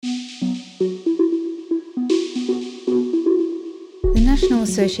National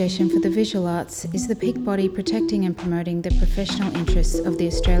Association for the Visual Arts is the peak body protecting and promoting the professional interests of the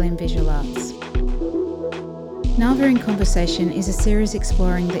Australian visual arts. NAVA in Conversation is a series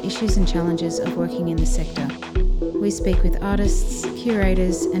exploring the issues and challenges of working in the sector. We speak with artists,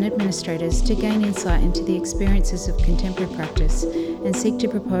 curators and administrators to gain insight into the experiences of contemporary practice and seek to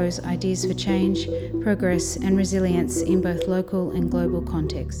propose ideas for change, progress and resilience in both local and global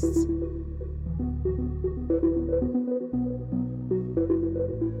contexts.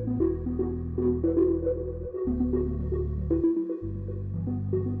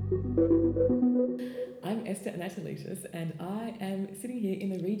 I'm Esther Anatolitis and I am sitting here in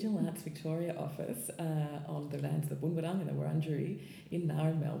the Regional Arts Victoria office on the lands of the Bunburong and the Wurundjeri in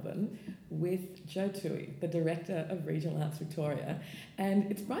Nara, Melbourne, with Joe Toohey, the Director of Regional Arts Victoria.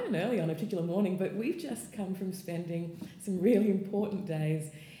 And it's bright and early on a particular morning, but we've just come from spending some really important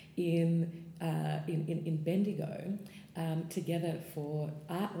days in Bendigo together for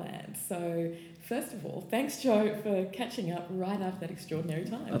Artland. So first of all, thanks Joe for catching up right after that extraordinary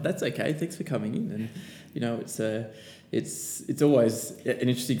time. Oh, that's okay. Thanks for coming in. And you know, it's always an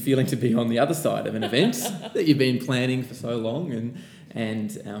interesting feeling to be on the other side of an event that you've been planning for so long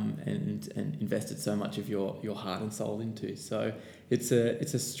and invested so much of your heart and soul into. So it's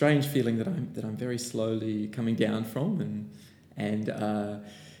a strange feeling that I'm very slowly coming down from and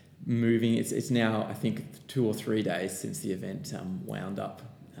moving. It's now I think 2 or 3 days since the event wound up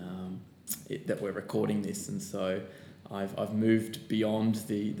that we're recording this, and so I've moved beyond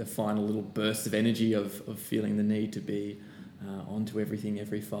the final little bursts of energy of feeling the need to be onto everything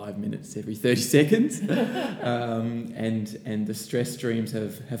every 5 minutes, every 30 seconds, and the stress streams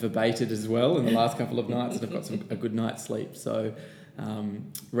have abated as well in the last couple of nights, and I've got a good night's sleep. So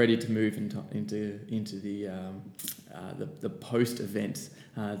ready to move into the post-event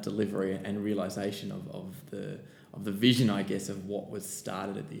delivery and realisation of the vision, I guess, of what was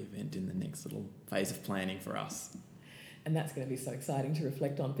started at the event in the next little phase of planning for us. And that's going to be so exciting to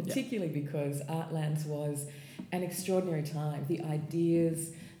reflect on, particularly because Artlands was an extraordinary time. The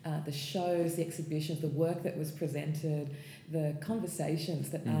ideas, the shows, the exhibitions, the work that was presented, the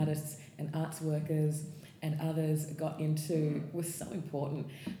conversations that artists and arts workers and others got into was so important.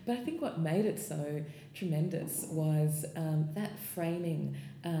 But I think what made it so tremendous was that framing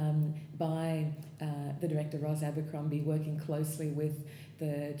by the director, Ros Abercrombie, working closely with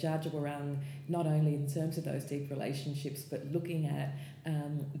the Dja Wurrung, not only in terms of those deep relationships, but looking at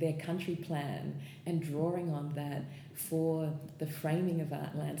their country plan and drawing on that for the framing of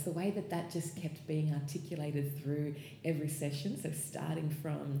Artlands, the way that just kept being articulated through every session. So starting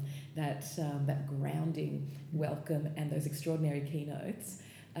from that grounding welcome and those extraordinary keynotes,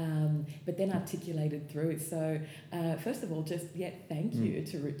 but then articulated through. So first of all, just thank you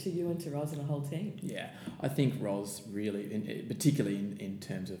to you and to Ros and the whole team. Yeah, I think Ros really, particularly in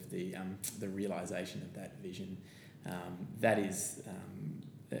terms of the realisation of that vision, that is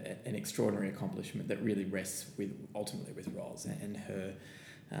an extraordinary accomplishment that really rests ultimately with Ros and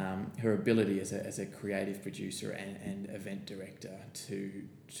her ability as a creative producer and event director to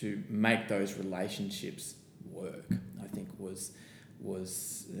make those relationships work. I think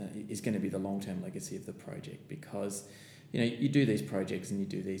is going to be the long-term legacy of the project, because you do these projects and you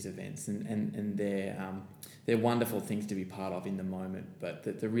do these events and they're wonderful things to be part of in the moment, but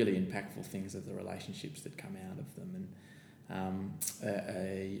the really impactful things are the relationships that come out of them. And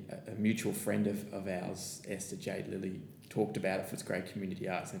a mutual friend of ours, Esther Jade Lilly, talked about it for its Great Community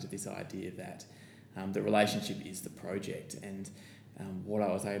Arts Centre, this idea that the relationship is the project. And what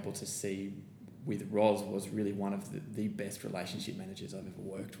I was able to see with Ros was really one of the best relationship managers I've ever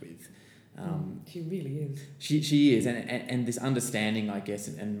worked with. She really is. She is, and this understanding, I guess,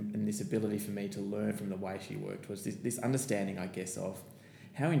 and this ability for me to learn from the way she worked was this understanding, I guess, of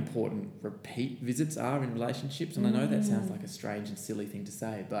how important repeat visits are in relationships. And I know that sounds like a strange and silly thing to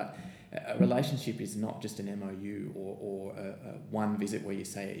say, but a relationship is not just an MOU or a one visit where you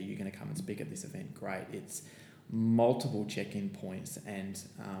say, are you going to come and speak at this event? Great. It's multiple check-in points and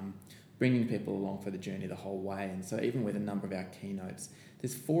bringing people along for the journey the whole way. And so even with a number of our keynotes,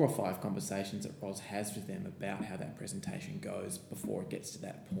 there's 4 or 5 conversations that Ros has with them about how that presentation goes before it gets to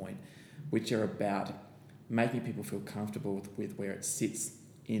that point, which are about making people feel comfortable with where it sits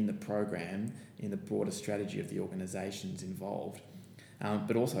in the program, in the broader strategy of the organisations involved,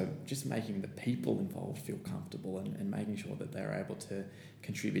 but also just making the people involved feel comfortable and making sure that they're able to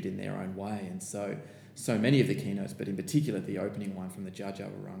contribute in their own way. And so many of the keynotes, but in particular the opening one from the Dja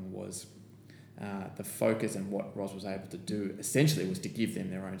Wurrung, was the focus, and what Ros was able to do essentially was to give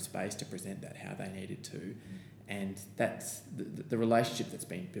them their own space to present that how they needed to. And that's the relationship that's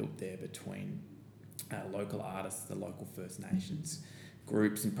been built there between local artists, the local First Nations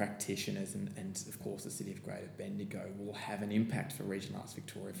groups and practitioners and of course the City of Greater Bendigo will have an impact for Regional Arts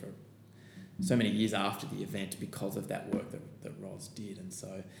Victoria for so many years after the event because of that work that Ros did. And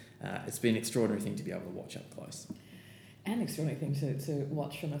so it's been an extraordinary thing to be able to watch up close. An extraordinary thing to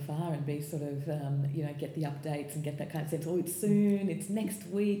watch from afar and be sort of, get the updates and get that kind of sense, it's soon, it's next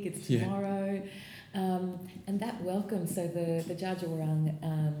week, it's tomorrow. And that welcome, so the Jaja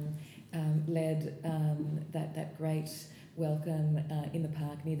Warang led that great welcome in the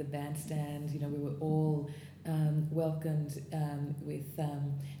park near the bandstand. We were all welcomed with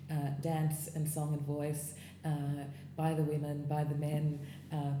dance and song and voice by the women, by the men,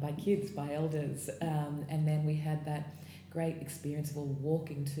 by kids, by elders. And then we had that great experience of all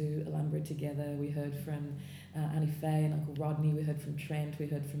walking to Alumbra together. We heard from Auntie Faye and Uncle Rodney, we heard from Trent, we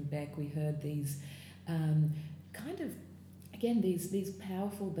heard from Beck, we heard these these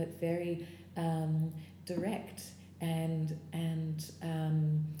powerful but very direct and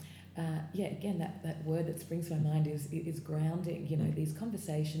again, that word that springs to my mind is grounding. These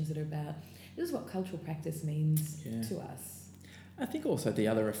conversations that are about this is what cultural practice means to us. I think also the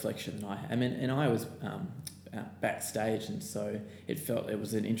other reflection that I was backstage, and so it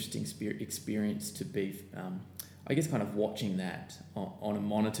was an interesting experience to be kind of watching that on a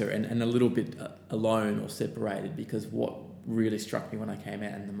monitor and a little bit alone or separated, because what really struck me when I came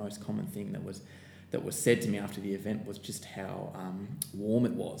out, and the most common thing that was said to me after the event, was just how warm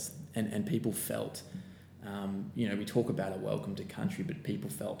it was, and people felt, we talk about a welcome to country, but people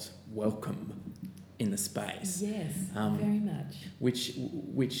felt welcome in the space. Yes, very much.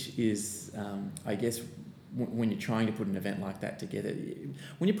 Which is, I guess, when you're trying to put an event like that together,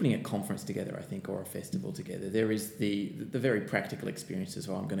 when you're putting a conference together, I think, or a festival together, there is the very practical experiences.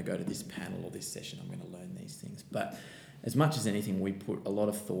 I'm going to go to this panel or this session, I'm going to learn these things. But as much as anything, we put a lot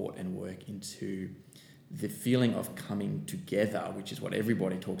of thought and work into the feeling of coming together, which is what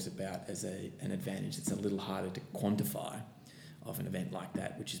everybody talks about as an advantage. It's a little harder to quantify of an event like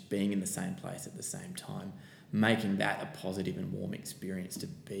that, which is being in the same place at the same time, making that a positive and warm experience to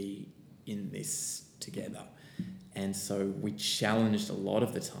be in this together. And so we challenged a lot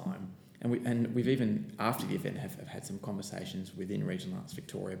of the time, and we've even after the event have had some conversations within Regional Arts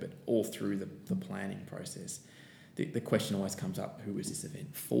Victoria, but all through the planning process. The question always comes up, who is this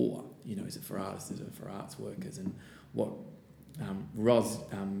event for? Is it for artists, is it for arts workers? And what Ros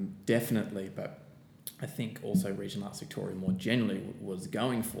definitely, but I think also Regional Arts Victoria more generally was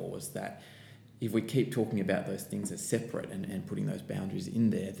going for, was that if we keep talking about those things as separate and putting those boundaries in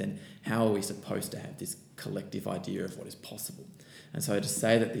there, then how are we supposed to have this collective idea of what is possible? And so to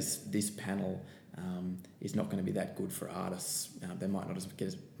say that this panel is not going to be that good for artists, they might not get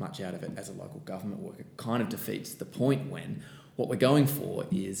as much out of it as a local government worker, kind of defeats the point, when what we're going for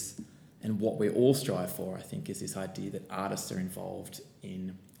is, and what we all strive for, I think, is this idea that artists are involved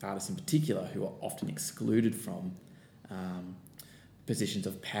in, artists in particular, who are often excluded from positions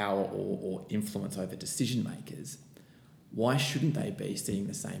of power or influence over decision makers. Why shouldn't they be seeing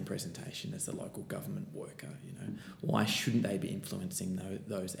the same presentation as the local government worker? Why shouldn't they be influencing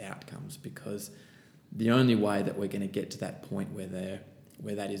those outcomes? Because the only way that we're going to get to that point where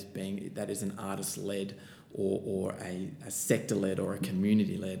that is an artist-led or a sector-led or a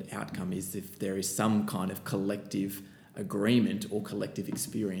community-led outcome is if there is some kind of collective agreement or collective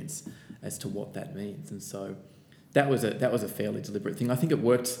experience as to what that means. And so that was a fairly deliberate thing. I think it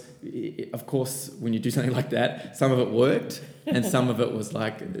worked. Of course, when you do something like that, some of it worked, and some of it was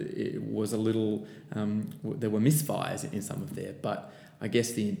a little. There were misfires in some of there, but I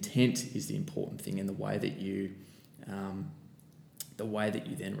guess the intent is the important thing, and the way that you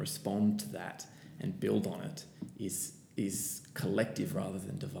then respond to that and build on it is collective rather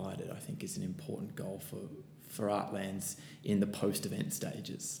than divided. I think is an important goal for Artlands in the post-event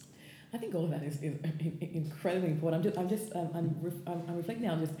stages. I think all of that is incredibly important. I'm reflecting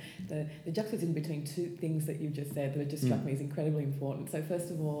now on just the juxtaposition between two things that you've just said that have just struck me as incredibly important. So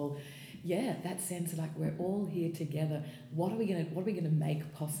first of all, that sense of like we're all here together. What are we going to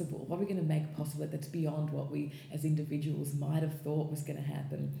make possible? What are we going to make possible that's beyond what we as individuals might have thought was going to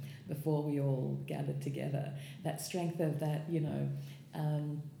happen before we all gathered together? That strength of that,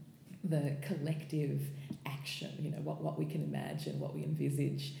 the collective action. What we can imagine, what we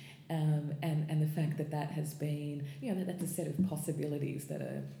envisage. And the fact that has been, that's a set of possibilities that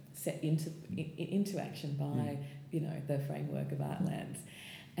are set into action by, the framework of Artlands.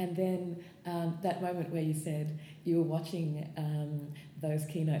 And then that moment where you said you were watching those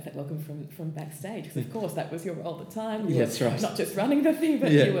keynotes at Welcome from backstage, because of course that was your role at the time. You That's were right. not just running the thing,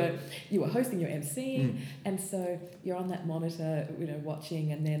 but you were hosting, your emceeing, and so you're on that monitor,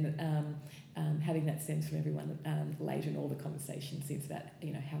 watching, and then having that sense from everyone later in all the conversations is that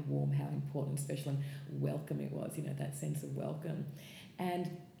how warm, how important, special, and welcome it was. That sense of welcome,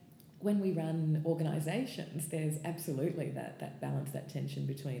 and when we run organisations, there's absolutely that balance, that tension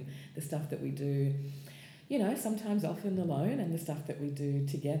between the stuff that we do, sometimes often alone, and the stuff that we do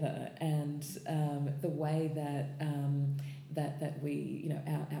together, and the way that we,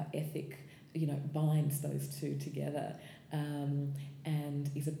 our ethic, binds those two together, and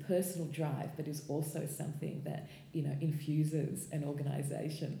is a personal drive, but is also something that, infuses an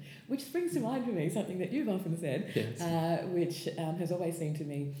organisation. Which springs to mind for me something that you've often said, yes. Which has always seemed to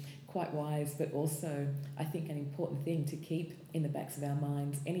me quite wise, but also I think an important thing to keep in the backs of our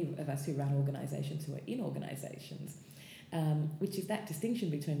minds, any of us who run organisations, who are in organisations, which is that distinction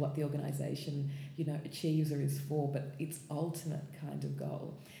between what the organisation, achieves or is for, but its ultimate kind of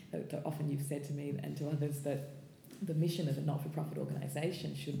goal. That often you've said to me and to others that the mission of a not-for-profit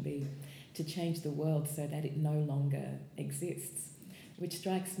organisation should be to change the world so that it no longer exists, which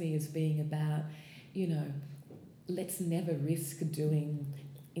strikes me as being about, let's never risk doing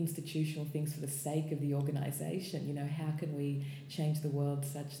institutional things for the sake of the organisation. How can we change the world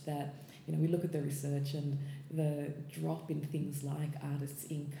such that, we look at the research and the drop in things like artists'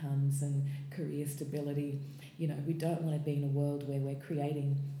 incomes and career stability. We don't want to be in a world where we're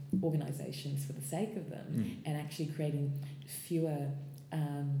creating organisations for the sake of them and actually creating fewer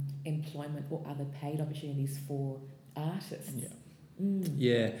employment or other paid opportunities for artists.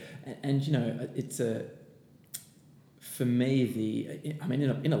 Yeah, and it's for me,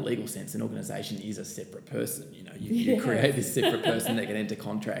 in a legal sense, an organisation is a separate person. You create this separate person that can enter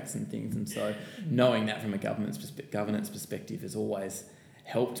contracts and things, and so knowing that from a governance perspective has always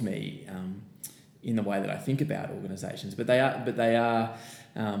helped me in the way that I think about organisations. But they are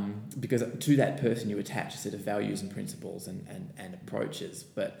because to that person you attach a set of values and principles and approaches.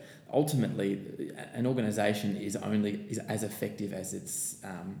 But ultimately, an organisation is as effective as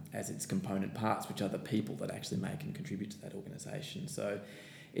its component parts, which are the people that actually make and contribute to that organisation. So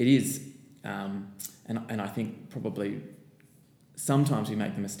it is, and I think probably sometimes we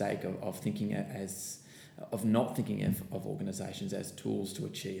make the mistake of not thinking of organisations as tools to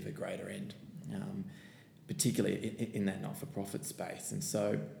achieve a greater end. Particularly in that not-for-profit space. And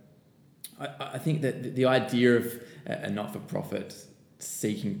so I think that the idea of a not-for-profit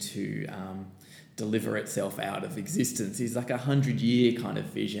seeking to deliver itself out of existence is like a 100-year kind of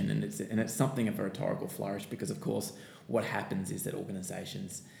vision, and it's something of a rhetorical flourish, because of course what happens is that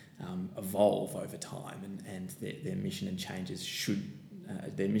organisations evolve over time, and their mission and changes should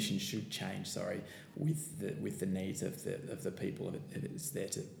change with the needs of the people it's there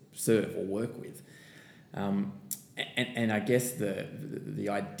to serve or work with. And I guess the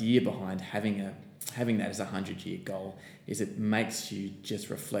idea behind having that as a 100-year goal is it makes you just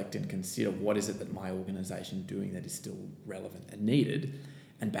reflect and consider, what is it that my organisation doing that is still relevant and needed,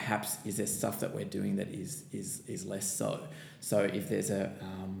 and perhaps is there stuff that we're doing that is less so. So if there's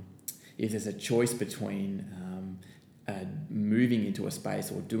a choice between moving into a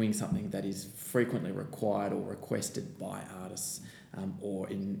space or doing something that is frequently required or requested by artists, or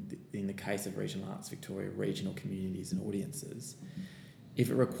in the case of Regional Arts Victoria, regional communities and audiences, if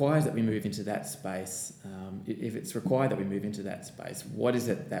it requires that we move into that space, what is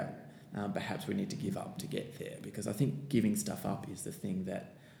it that perhaps we need to give up to get there? Because I think giving stuff up is the thing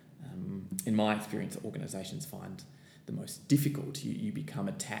that, in my experience, organisations find the most difficult. You become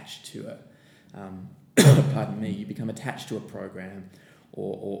attached to you become attached to a program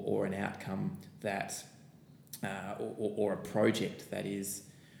or an outcome that or a project that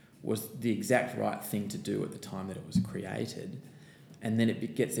was the exact right thing to do at the time that it was created, and then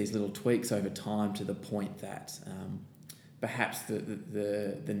it gets these little tweaks over time to the point that perhaps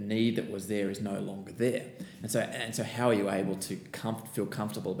the need that was there is no longer there, and so how are you able to feel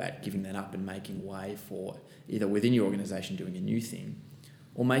comfortable about giving that up and making way for either within your organisation doing a new thing,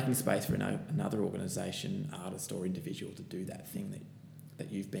 or making space for another organisation, artist or individual to do that thing that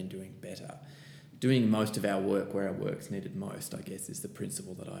you've been doing better. Doing most of our work where our work's needed most, I guess, is the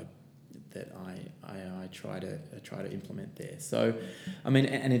principle that I try to implement there. So, and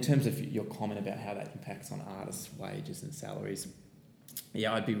in terms of your comment about how that impacts on artists' wages and salaries,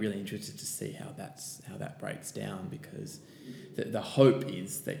 I'd be really interested to see how that breaks down, because the hope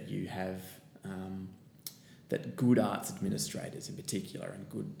is that you have that good arts administrators in particular and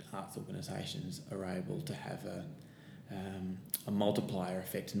good arts organisations are able to have a multiplier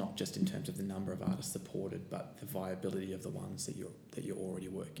effect, not just in terms of the number of artists supported, but the viability of the ones that you're already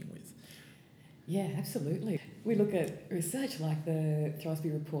working with. Yeah, absolutely. We look at research like the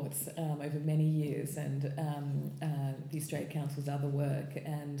Throsby reports over many years, and the Australia Council's other work,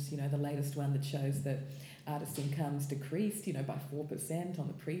 and the latest one that shows that artists' incomes decreased, by 4% on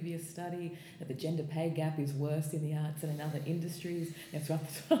the previous study. That the gender pay gap is worse in the arts than in other industries. That's one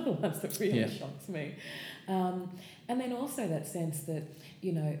of the ones that really shocks me. And then also that sense that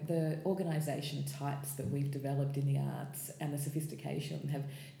the organisation types that we've developed in the arts and the sophistication have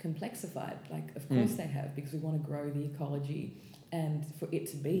complexified. Like, of course they have, because we want to grow the ecology and for it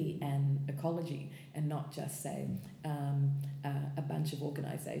to be an ecology and not just, say, a bunch of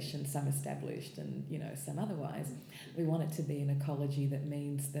organisations, some established and, some otherwise. We want it to be an ecology that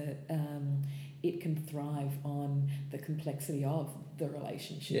means that it can thrive on the complexity of the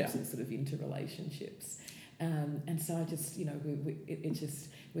relationships and sort of interrelationships. And so I just,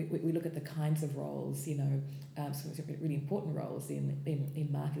 we look at the kinds of roles, some really important roles in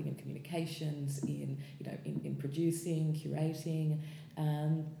marketing and communications, in producing, curating,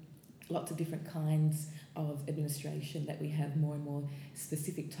 lots of different kinds of administration that we have more and more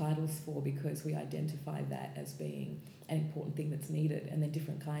specific titles for, because we identify that as being an important thing that's needed. And then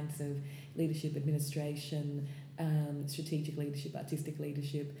different kinds of leadership, administration, strategic leadership, artistic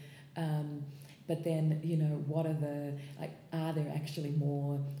leadership. But then, what are are there actually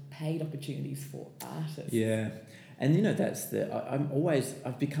more paid opportunities for artists? Yeah. And,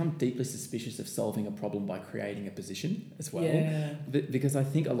 I've become deeply suspicious of solving a problem by creating a position as well. Yeah. Because I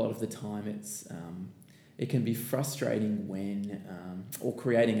think a lot of the time it can be frustrating when, or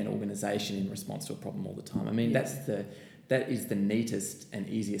creating an organisation in response to a problem all the time. I mean, that is the neatest and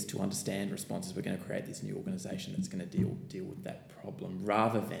easiest to understand response, is we're going to create this new organisation that's going to deal with that problem,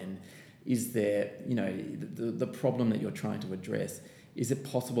 rather than, is there, the problem that you're trying to address, is it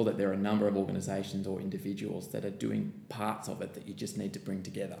possible that there are a number of organisations or individuals that are doing parts of it that you just need to bring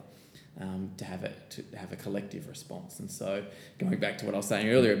together to have a collective response? And so going back to what I was saying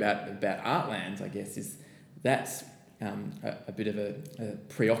earlier about Artlands, I guess, that's a bit of a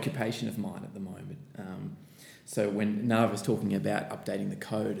preoccupation of mine at the moment. So when Nav was talking about updating the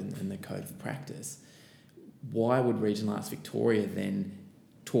code and the code of practice, why would Regional Arts Victoria then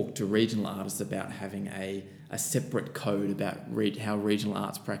talk to regional artists about having a separate code about how regional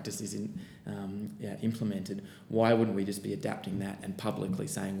arts practice is implemented? Why wouldn't we just be adapting that and publicly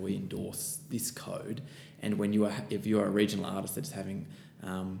saying we endorse this code? And if you're a regional artist that's having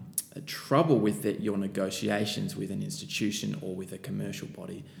trouble with your negotiations with an institution or with a commercial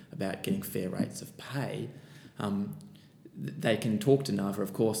body about getting fair rates of pay, they can talk to NAVA,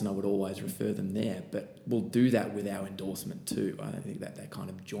 of course, and I would always refer them there, but we'll do that with our endorsement too. I think that kind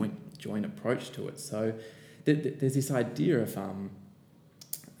of joint approach to it. So there's this idea of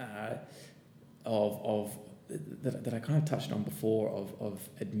that I kind of touched on before, of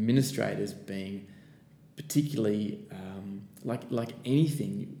administrators being particularly like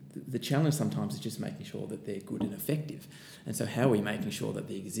anything. The challenge sometimes is just making sure that they're good and effective. And so how are we making sure that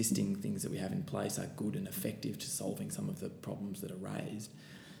the existing things that we have in place are good and effective to solving some of the problems that are raised?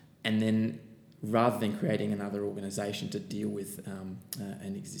 And then rather than creating another organisation to deal with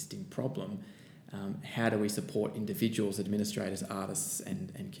an existing problem, how do we support individuals, administrators, artists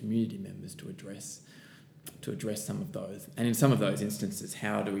and community members to address some of those? And in some of those instances,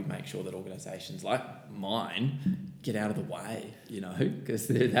 how do we make sure that organisations like mine get out of the way, because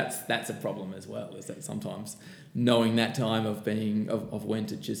that's a problem as well, is that sometimes knowing that time of when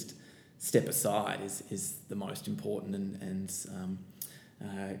to just step aside is the most important and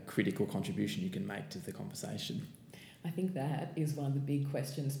critical contribution you can make to the conversation. I think that is one of the big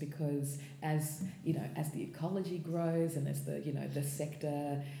questions, because as the ecology grows and as the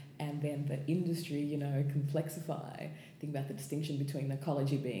sector and then the industry, complexify. Think about the distinction between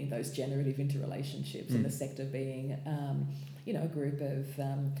ecology being those generative interrelationships and the sector being, a group of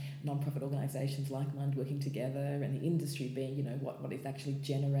non-profit organisations like-minded working together, and the industry being, what is actually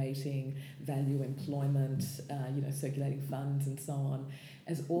generating value, employment, circulating funds and so on.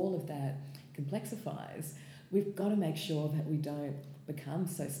 As all of that complexifies, we've got to make sure that we don't become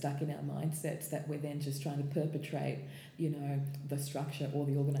so stuck in our mindsets that we're then just trying to perpetrate, the structure or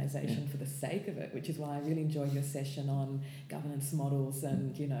the organisation for the sake of it, which is why I really enjoyed your session on governance models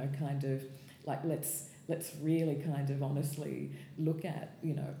and, kind of like let's really kind of honestly look at,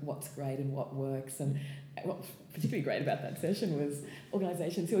 what's great and what works. And what was particularly great about that session was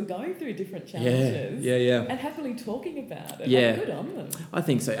organisations who are going through different challenges and happily talking about it. Yeah. Good on them. I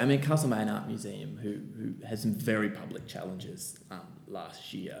think so. I mean, Castlemaine Art Museum, who had some very public challenges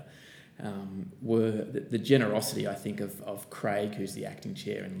last year, were the generosity, I think, of Craig, who's the acting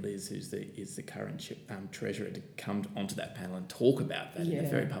chair, and Liz, who's is the current treasurer, to come onto that panel and talk about that in a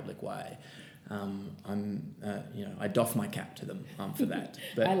very public way. I doff my cap to them for that.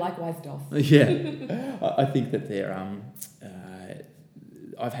 But I likewise doff. Yeah, I think that they're.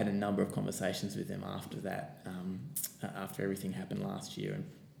 I've had a number of conversations with them after that, after everything happened last year,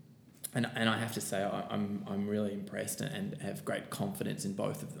 and I have to say I'm really impressed and have great confidence in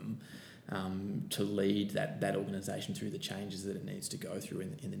both of them to lead that organisation through the changes that it needs to go through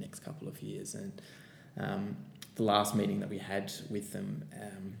in the next couple of years. And the last meeting that we had with them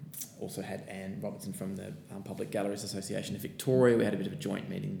also had Anne Robertson from the Public Galleries Association of Victoria. We had a bit of a joint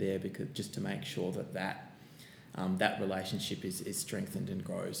meeting there because just to make sure that relationship is strengthened and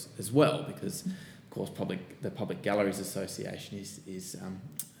grows as well, because of course the Public Galleries Association is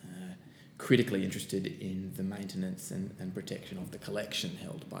critically interested in the maintenance and protection of the collection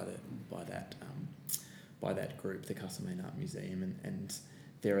held by that group, the Castlemaine Art Museum, and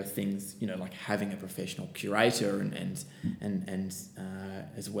there are things, like having a professional curator and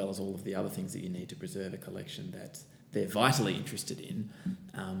as well as all of the other things that you need to preserve a collection that they're vitally interested in,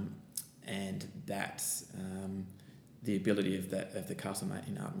 and that's the ability of the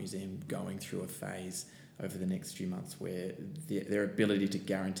Castlemaine Art Museum going through a phase over the next few months where their ability to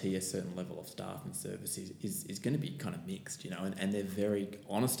guarantee a certain level of staff and service is going to be kind of mixed, and they're very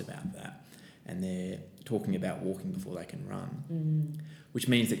honest about that, and they're talking about walking before they can run, which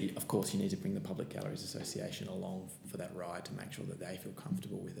means that, of course, you need to bring the Public Galleries Association along for that ride to make sure that they feel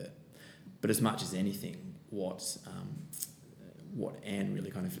comfortable with it. But as much as anything, what Anne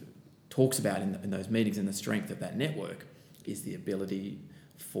really kind of talks about in those meetings and the strength of that network is the ability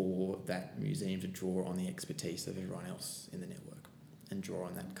for that museum to draw on the expertise of everyone else in the network and draw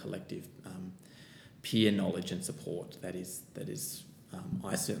on that collective peer knowledge and support that is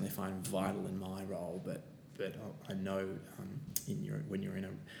I certainly find vital in my role, but I know when you're in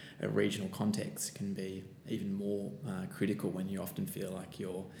a regional context can be even more critical when you often feel like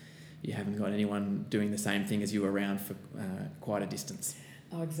you haven't got anyone doing the same thing as you around for quite a distance.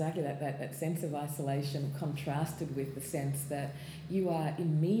 Oh, exactly. That sense of isolation contrasted with the sense that you are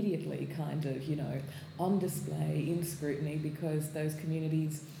immediately kind of, on display, in scrutiny, because those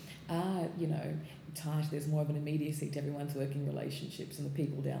communities are, tight. There's more of an immediacy to everyone's working relationships and the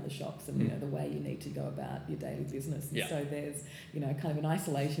people down the shops and, the way you need to go about your daily business. And so there's, kind of an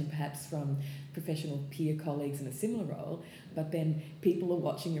isolation perhaps from professional peer colleagues in a similar role, but then people are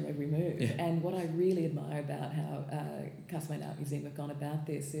watching your every move. Yeah. And what I really admire about how Castlemaine Art Museum have gone about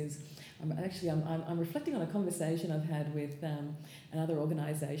this is I'm reflecting on a conversation I've had with another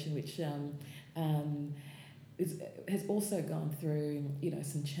organisation which has also gone through,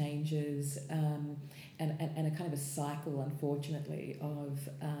 some changes and a kind of a cycle, unfortunately,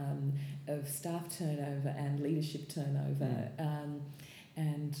 of staff turnover and leadership turnover.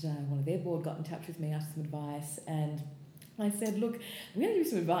 And one of their board got in touch with me, asked some advice, and I said, look, I'm going to give you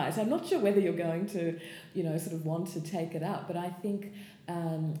some advice. I'm not sure whether you're going to, sort of want to take it up, but I think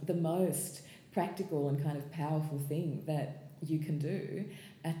the most practical and kind of powerful thing that you can do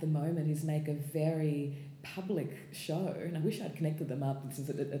at the moment is make a very public show, and I wish I'd connected them up. This is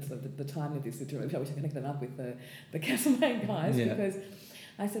at the time of this situation. I wish I connected them up with the Castlemaine guys, because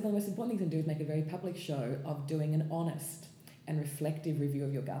I said the most important thing to do is make a very public show of doing an honest and reflective review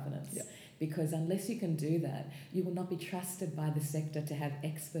of your governance. Yeah. Because unless you can do that, you will not be trusted by the sector to have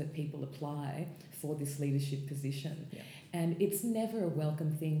expert people apply for this leadership position. Yeah. And it's never a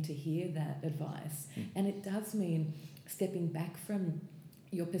welcome thing to hear that advice. And it does mean stepping back from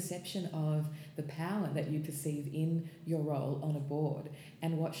your perception of the power that you perceive in your role on a board,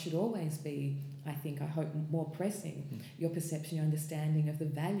 and what should always be, I hope, more pressing, your perception, your understanding of the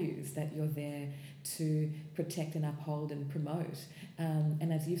values that you're there to protect and uphold and promote.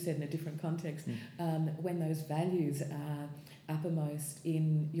 And as you've said in a different context, when those values are uppermost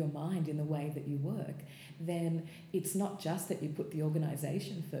in your mind, in the way that you work, then it's not just that you put the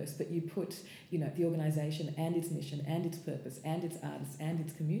organisation first, but you put, the organisation and its mission and its purpose and its artists and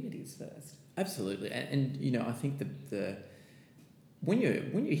its communities first. Absolutely, and I think the when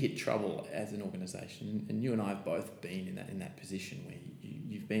you hit trouble as an organisation, and you and I have both been in that position where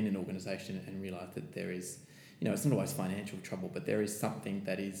you've been in an organisation and realised that there is, it's not always financial trouble, but there is something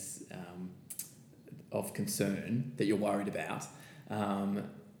that is of concern that you're worried about.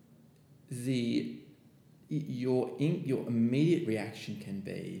 Your immediate reaction can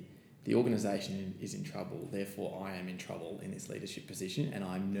be, the organisation is in trouble, therefore I am in trouble in this leadership position, and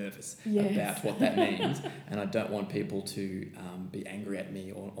I'm nervous about what that means, and I don't want people to be angry at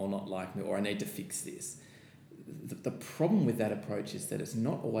me or not like me, or I need to fix this. the problem with that approach is that it's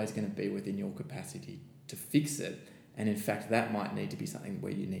not always going to be within your capacity to fix it. And in fact, that might need to be something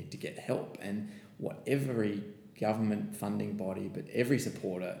where you need to get help. And what every government funding body, but every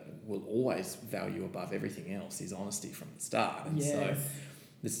supporter will always value above everything else is honesty from the start. And so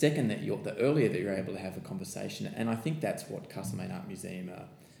the second that the earlier that you're able to have a conversation, and I think that's what Custom-Made Art Museum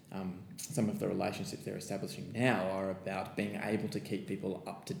some of the relationships they're establishing now are about being able to keep people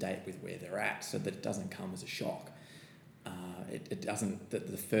up to date with where they're at so that it doesn't come as a shock. It doesn't, that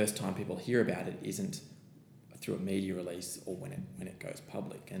the first time people hear about it isn't through a media release or when it goes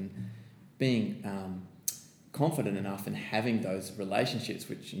public. And being confident enough in having those relationships,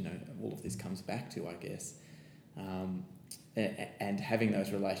 which, you know, all of this comes back to, I guess, and having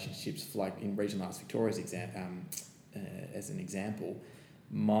those relationships, like in Regional Arts Victoria's as an example,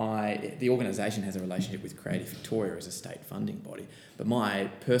 the organisation has a relationship with Creative Victoria as a state funding body, but my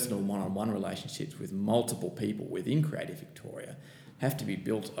personal one-on-one relationships with multiple people within Creative Victoria have to be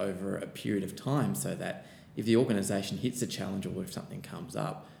built over a period of time so that if the organisation hits a challenge or if something comes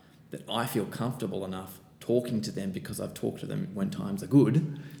up, that I feel comfortable enough talking to them because I've talked to them when times are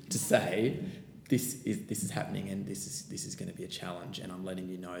good to say, this is happening and this is going to be a challenge, and I'm letting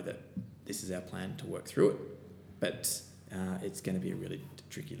you know that this is our plan to work through it. But it's going to be a really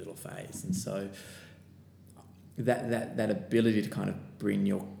tricky little phase. And so that ability to kind of bring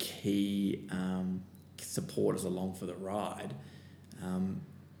your key supporters along for the ride,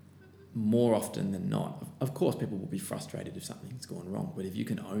 more often than not, of course people will be frustrated if something's gone wrong, but if you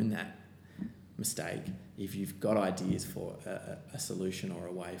can own that mistake, if you've got ideas for a solution or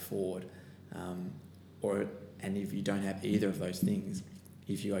a way forward, and if you don't have either of those things,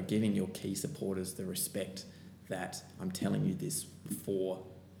 if you are giving your key supporters the respect that I'm telling you this before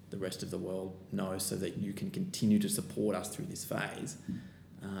the rest of the world knows so that you can continue to support us through this phase,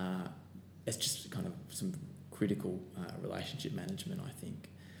 it's just kind of some critical relationship management, I think.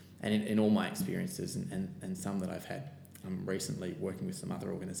 And in all my experiences and some that I've had recently working with some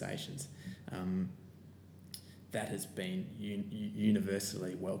other organisations, that has been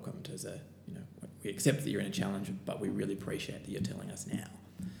universally welcomed as we accept that you're in a challenge, but we really appreciate that you're telling us now.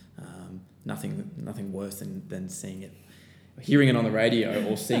 Nothing worse than seeing it, hearing it on the radio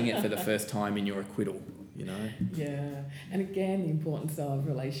or seeing it for the first time in your acquittal, you know? Yeah, and again, the importance of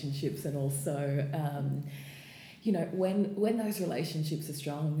relationships, and also, when those relationships are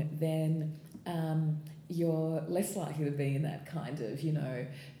strong, then you're less likely to be in that kind of,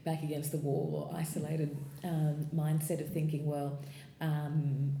 back against the wall or isolated mindset of thinking, well,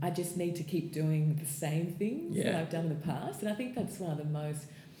 I just need to keep doing the same things that I've done in the past. And I think that's one of the most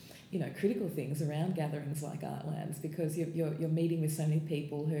critical things around gatherings like Artlands, because you're meeting with so many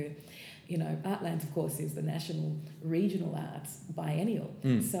people who, Artlands, of course, is the national regional arts biennial.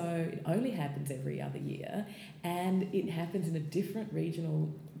 So it only happens every other year, and it happens in a different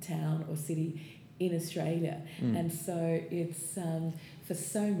regional town or city in Australia. And so it's, for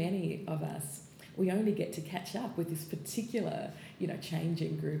so many of us, we only get to catch up with this particular,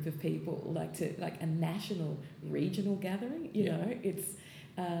 changing group of people, like a national regional gathering,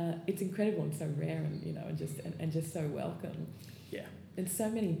 it's incredible and so rare, and just so welcome. Yeah. And so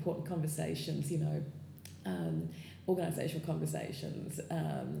many important conversations, organisational conversations,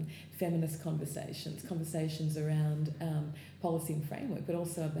 feminist conversations around policy and framework, but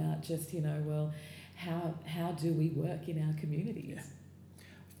also about just, how do we work in our communities? Yeah.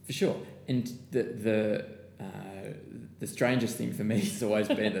 For sure. And the strangest thing for me has always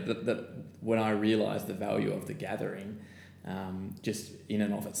been that when I realised the value of the gathering, just in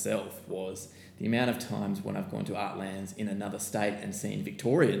and of itself, was the amount of times when I've gone to Artlands in another state and seen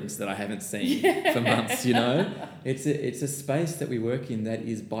Victorians that I haven't seen for months, It's a space that we work in that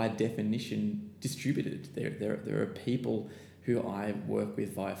is by definition distributed. There are people who I work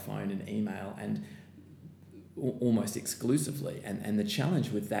with via phone and email and almost exclusively. And the challenge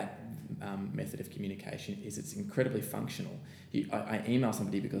with that method of communication is it's incredibly functional. I email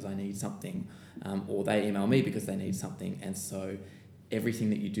somebody because I need something, or they email me because they need something, and so everything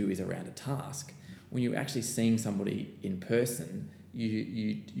that you do is around a task. When you're actually seeing somebody in person,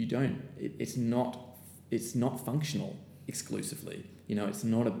 you don't. It's not functional exclusively. It's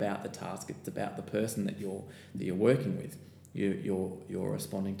not about the task. It's about the person that you're working with. You're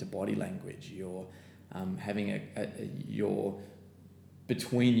responding to body language. You're having you're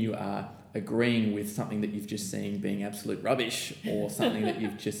between you are agreeing with something that you've just seen being absolute rubbish, or something that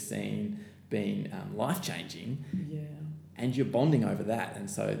you've just seen being life-changing, and you're bonding over that. And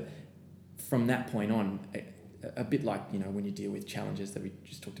so from that point on, a bit like when you deal with challenges that we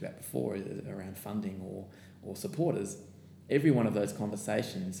just talked about before around funding or supporters, every one of those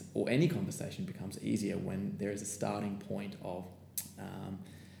conversations, or any conversation, becomes easier when there is a starting point of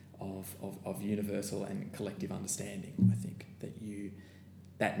universal and collective understanding. I think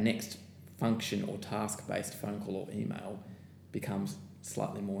that next function or task-based phone call or email becomes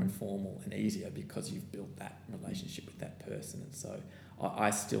slightly more informal and easier because you've built that relationship with that person. And so I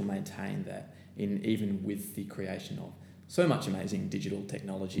still maintain that even with the creation of so much amazing digital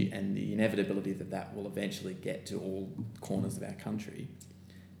technology and the inevitability that will eventually get to all corners of our country,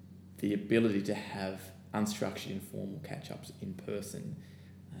 the ability to have unstructured, informal catch-ups in person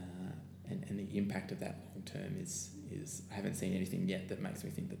and the impact of that long term is I haven't seen anything yet that makes me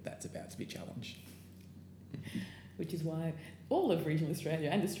think that that's about to be challenged. Which is why all of regional Australia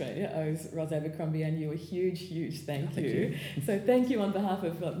and Australia owes Ros Abercrombie and you a huge, huge thank you. So thank you on behalf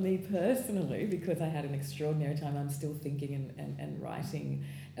of me personally, because I had an extraordinary time. I'm still thinking and writing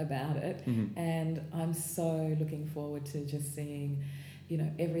about it. Mm-hmm. And I'm so looking forward to just seeing,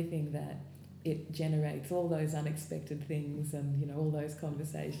 everything that it generates, all those unexpected things and, all those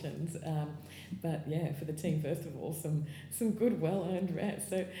conversations. But yeah, for the team, first of all, some good, well-earned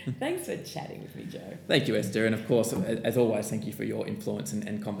rest. So thanks for chatting with me, Joe. Thank you, Esther. And of course, as always, thank you for your influence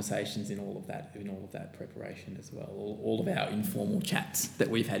and conversations in all of that preparation as well. All of our informal chats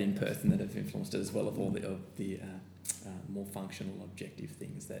that we've had in person that have influenced it, as well as all the more functional, objective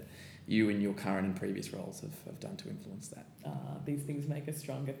things that you in your current and previous roles have done to influence that. These things make us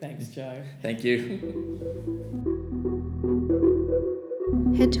stronger. Thanks, Joe. Thank you.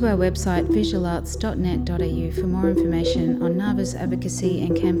 Head to our website visualarts.net.au for more information on NAVA's advocacy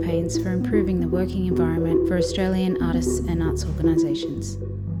and campaigns for improving the working environment for Australian artists and arts organisations.